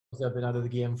I've been out of the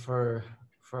game for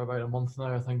about a month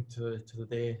now. I think to the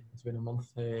day it's been a month.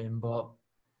 But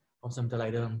obviously I'm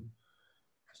delighted.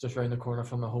 It's just around the corner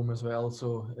from my home as well,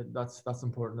 so that's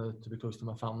important to be close to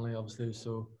my family, obviously.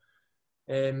 So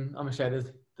I'm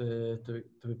excited to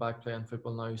be back playing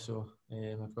football now. So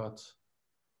I've got,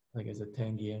 I think it's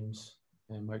 10 games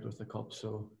out with the cup.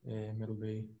 So it'll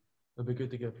be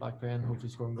good to get back playing, hopefully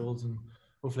scoring goals and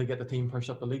hopefully get the team pushed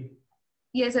up the league.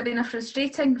 Yeah, has it been a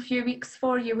frustrating few weeks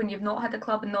for you when you've not had a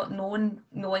club and not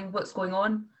knowing what's going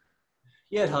on?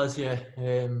 Yeah, it has. Yeah,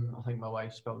 I think my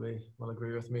wife's probably will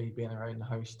agree with me. Being around the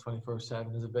house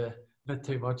 24/7 is a bit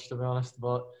too much, to be honest.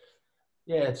 But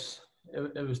yeah,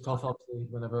 it was tough. Obviously,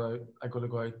 whenever I got to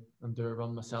go out and do a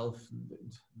run myself,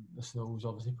 the snow's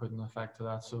obviously put an effect to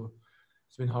that. So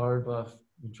it's been hard, but I've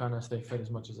been trying to stay fit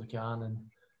as much as I can.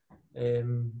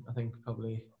 And I think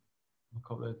probably a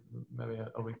couple of maybe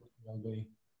a week I'll be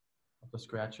up to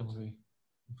scratch and will be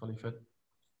fully fit.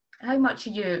 How much are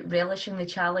you relishing the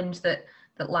challenge that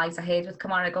lies ahead with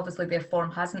Kilmarnock? Obviously, their form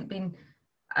hasn't been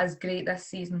as great this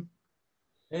season.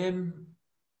 Um,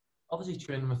 Obviously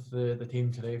training with the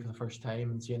team today for the first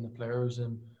time and seeing the players,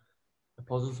 and it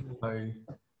puzzles me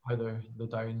how they're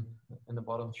down in the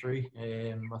bottom three.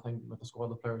 I think with the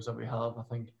squad of players that we have, I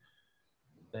think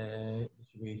they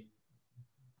should be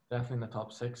definitely in the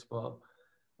top six. But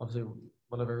obviously,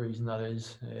 whatever reason that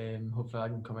is, hopefully I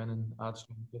can come in and add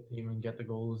strength to the team and get the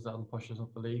goals that'll push us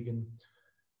up the league. And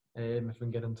if we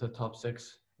can get into the top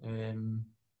six,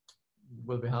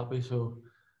 we'll be happy. So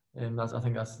I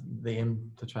think that's the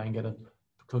aim, to try and get it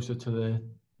closer to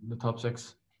the top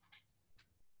six.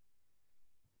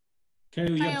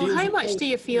 Kyle, how much do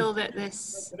you feel that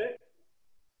this...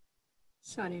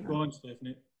 Sorry, Go on,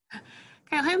 Stephanie.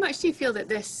 Kyle, how much do you feel that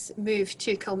this move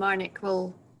to Kilmarnock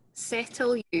will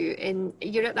settle you in?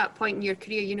 You're at that point in your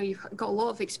career, you know, you've got a lot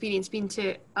of experience, been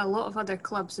to a lot of other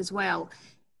clubs as well.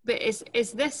 But is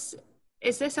this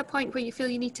a point where you feel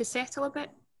you need to settle a bit?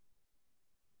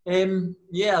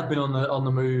 Yeah, I've been on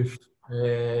the move.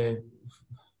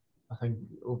 I think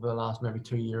over the last maybe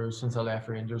 2 years since I left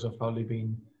Rangers, I've probably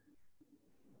been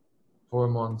 4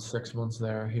 months, 6 months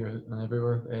there, here and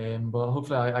everywhere. But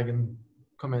hopefully I can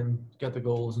come in, get the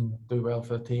goals, and do well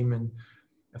for the team. And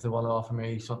if they want to offer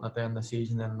me something at the end of the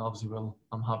season, then obviously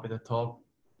I'm happy to talk.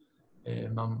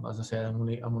 As I said, I'm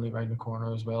only around the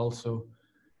corner as well, so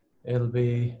it'll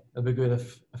be good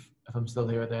if I'm still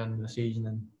here at the end of the season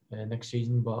and next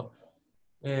season. But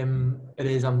it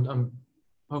is. I'm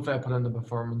hopefully I put in the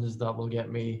performances that will get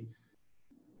me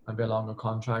maybe a longer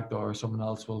contract, or someone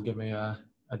else will give me a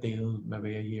deal,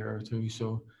 maybe a year or two.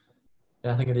 So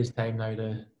yeah, I think it is time now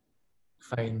to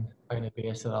find a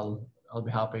base that I'll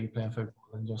be happy playing football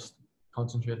and just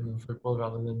concentrating on football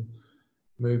rather than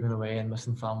moving away and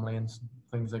missing family and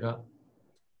things like that.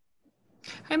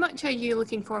 How much are you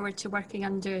looking forward to working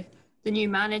under the new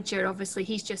manager? Obviously,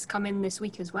 he's just come in this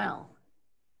week as well.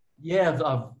 Yeah,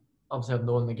 I've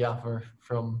known the gaffer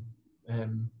from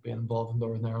being involved in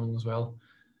Northern Ireland as well,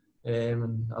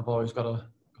 and I've always got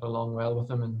along well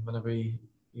with him. And whenever he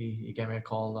gave me a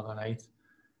call the other night,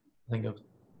 I think it was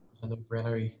a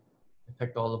no-brainer. He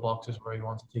ticked all the boxes where he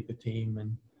wants to take the team,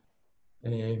 and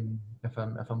if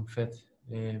I'm fit,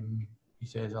 he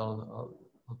says I'll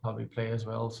probably play as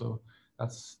well. So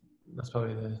that's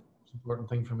probably the important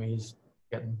thing for me, is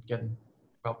getting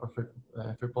proper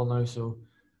football now. So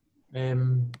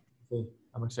I'm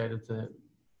excited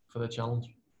for the challenge.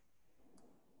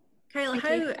 Kyle,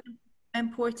 how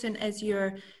important is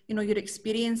your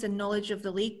experience and knowledge of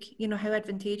the league? You know, how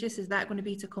advantageous is that going to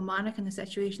be to Kilmarnock in the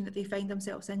situation that they find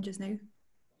themselves in just now?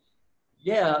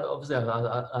 Yeah, obviously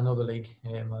I know the league.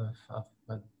 I've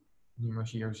had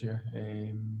numerous years here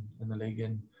in the league,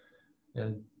 and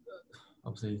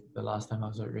obviously the last time I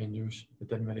was at Rangers, it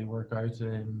didn't really work out.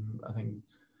 I think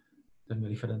didn't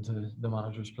really fit into the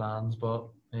manager's plans, but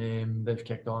they've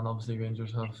kicked on. Obviously,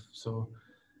 Rangers have. So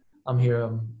I'm here. I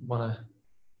want to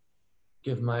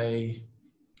give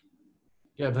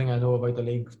everything I know about the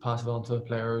league, pass it on to the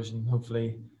players, and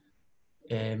hopefully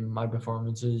my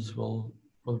performances will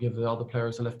give the other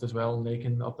players a lift as well, and they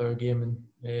can up their game,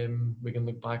 and we can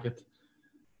look back at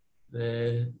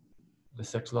the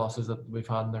 6 losses that we've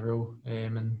had in a row,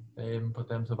 and put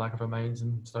them to the back of our minds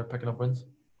and start picking up wins.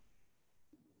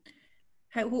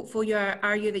 How hopeful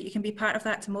are you that you can be part of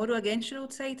that tomorrow against your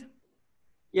old side?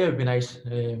 Yeah, it'd be nice.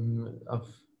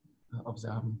 Obviously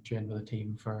I haven't trained with the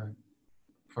team for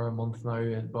a month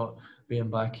now, but being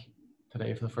back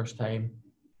today for the first time,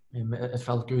 it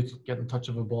felt good getting touch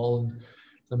of a ball, and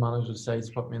the manager decides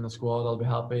to put me in the squad. I'll be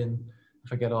happy, and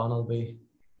if I get on,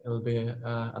 it'll be an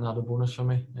added bonus for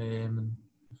me. And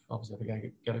obviously if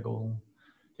I get a goal and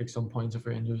take some points off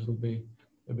Rangers, it'll be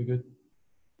good.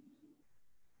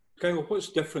 Kyle, what's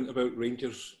different about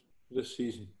Rangers this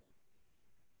season?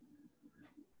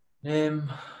 I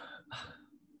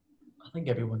think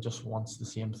everyone just wants the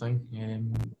same thing.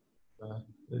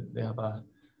 They have a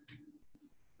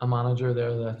manager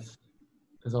there that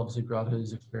has obviously brought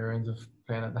his experience of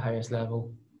playing at the highest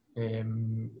level,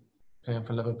 playing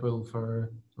for Liverpool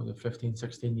for 15,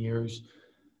 16 years.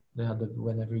 They had to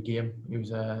win every game.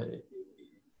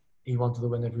 He wanted to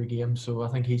win every game, so I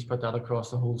think he's put that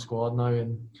across the whole squad now.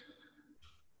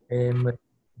 And with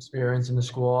experience in the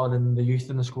squad and the youth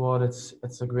in the squad,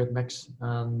 it's a great mix,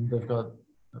 and they've got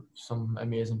some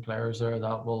amazing players there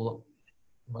that will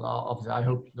obviously I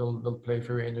hope they'll play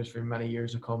for Rangers for many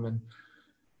years to come,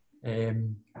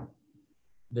 and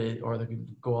they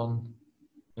could go on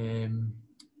to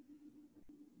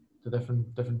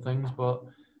different things, but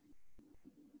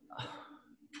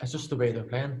it's just the way they're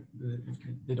playing.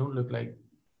 They don't look like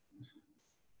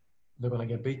they're going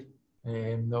to get beat.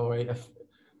 No way.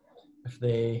 If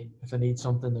they need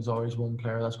something, there's always one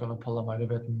player that's going to pull them out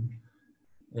of it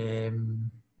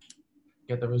and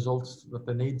get the results that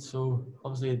they need. So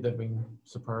obviously they've been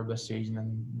superb this season,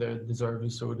 and they're deservedly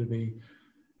so to be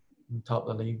top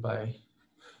of the league by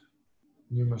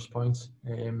numerous points.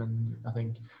 And I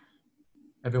think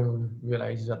everyone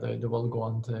realises that they will go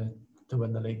on to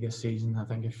win the league this season. I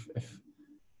think if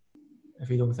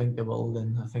you don't think they will,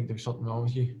 then I think there's something wrong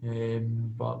with you.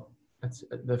 But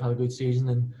they've had a good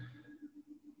season,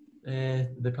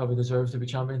 and they probably deserve to be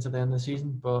champions at the end of the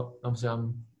season. But obviously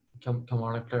I'm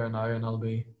Kilmarnock player now, and I'll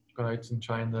be going out and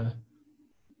trying to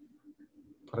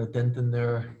put a dent in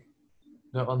there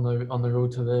on the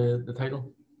road to the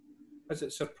title. Has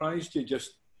it surprised you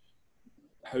just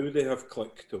how they have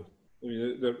clicked though? I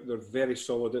mean, they're very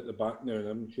solid at the back now, and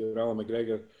I'm sure Alan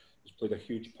McGregor has played a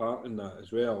huge part in that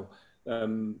as well.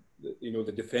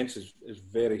 The defence is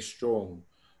very strong.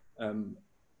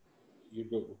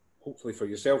 Hopefully for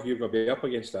yourself, you're going to be up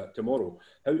against that tomorrow.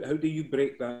 How do you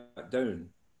break that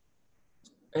down?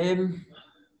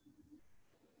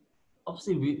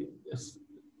 Obviously, it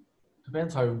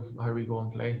depends how we go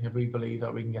and play. If we believe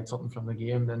that we can get something from the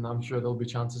game, then I'm sure there'll be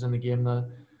chances in the game that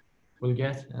we'll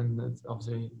get, and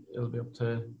obviously it'll be up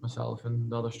to myself and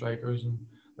the other strikers and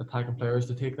the attacking players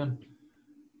to take them.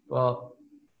 But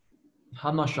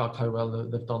I'm not shocked how well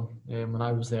they've done. When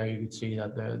I was there, you could see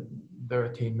that they're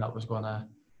a team that was going to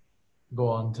go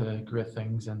on to great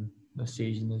things, and this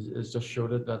season has just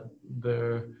showed it that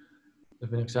they've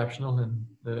been exceptional, and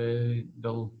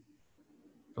they'll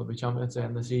be champions at the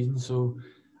end of the season. So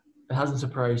it hasn't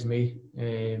surprised me,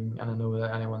 and I know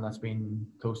that anyone that's been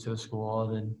close to the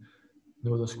squad and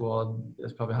know the squad,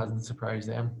 it probably hasn't surprised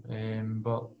them.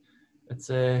 But I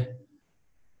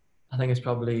think it's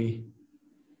probably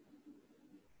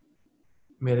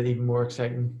made it even more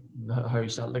exciting how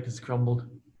Celtic has crumbled,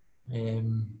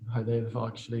 how they've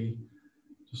actually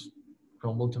just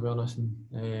crumbled, to be honest.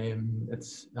 And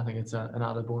I think it's an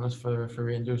added bonus for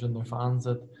Rangers and their fans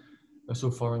that they're so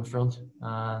far in front,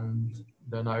 and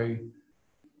they're now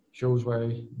shows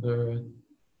why they're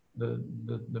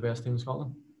the best team in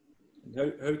Scotland.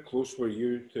 How close were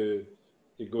you to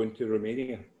going to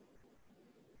Romania?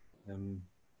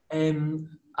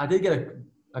 I did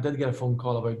get a phone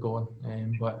call about going,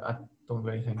 but I don't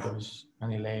really think there was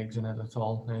any legs in it at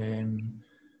all.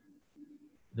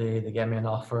 They gave me an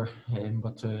offer,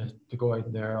 but to go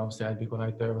out there, obviously I'd be going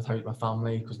out there without my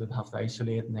family because they'd have to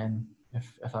isolate, and then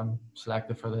if I'm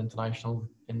selected for the international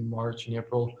in March and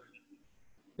April,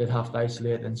 they'd have to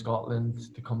isolate in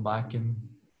Scotland to come back and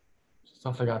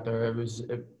stuff like that. It was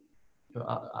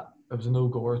a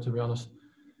no-goer, to be honest.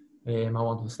 I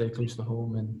wanted to stay close to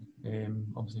home,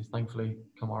 and obviously, thankfully,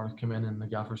 Kilmarnock came in and the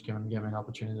gaffers came in and gave me an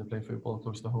opportunity to play football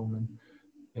close to home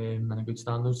and a good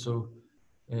standard. So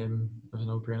it was a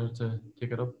no-brainer to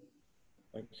take it up.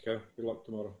 Thanks, Kev. Good luck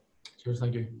tomorrow. Cheers,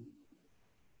 thank you.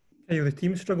 The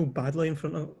team struggled badly in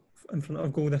front of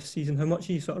goal this season. How much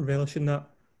are you sort of relishing that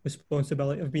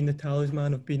responsibility of being the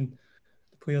talisman, of being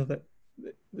the player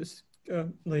that's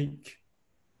like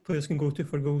players can go to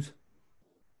for goals?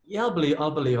 Yeah,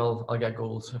 I'll believe I'll get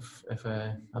goals if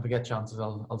I get chances.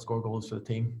 I'll score goals for the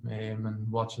team.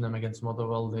 And watching them against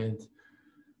Motherwell, I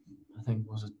think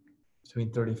was it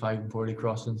between 35 and 40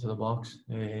 crosses into the box,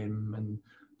 and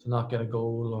to not get a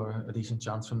goal or a decent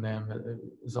chance from them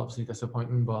is obviously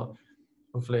disappointing. But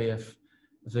hopefully, if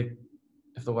the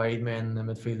wide men and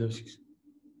the midfielders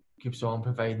keeps on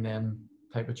providing them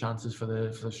type of chances for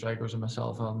the strikers and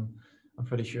myself, I'm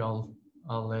pretty sure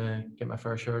I'll get my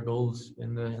fair share of goals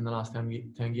in the last 10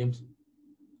 games.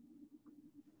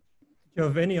 you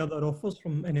have any other offers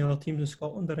from any other teams in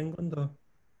Scotland or England? Or?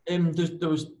 There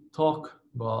was talk,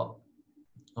 but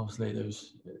obviously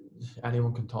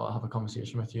anyone can talk, have a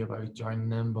conversation with you about joining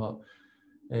them. But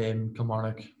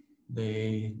Kilmarnock,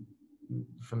 they,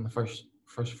 from the first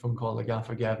phone call the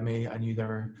gaffer gave me, I knew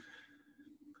there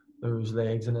was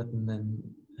legs in it, and then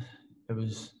it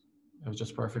was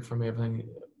just perfect for me.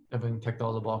 Everything ticked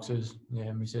all the boxes.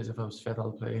 He says if I was fit,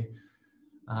 I'll play,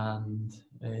 and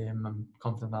I'm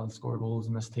confident I'll score goals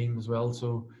in this team as well.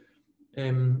 So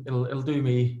it'll do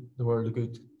me the world of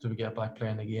good to get back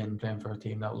playing again, playing for a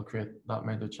team that will create that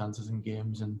amount of chances in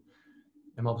games, and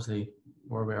obviously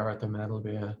where we are at the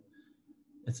minute,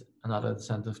 it's another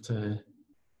incentive to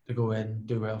go in,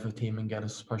 do well for the team, and get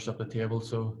us pushed up the table.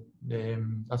 So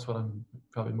that's what I'm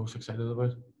probably most excited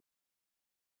about.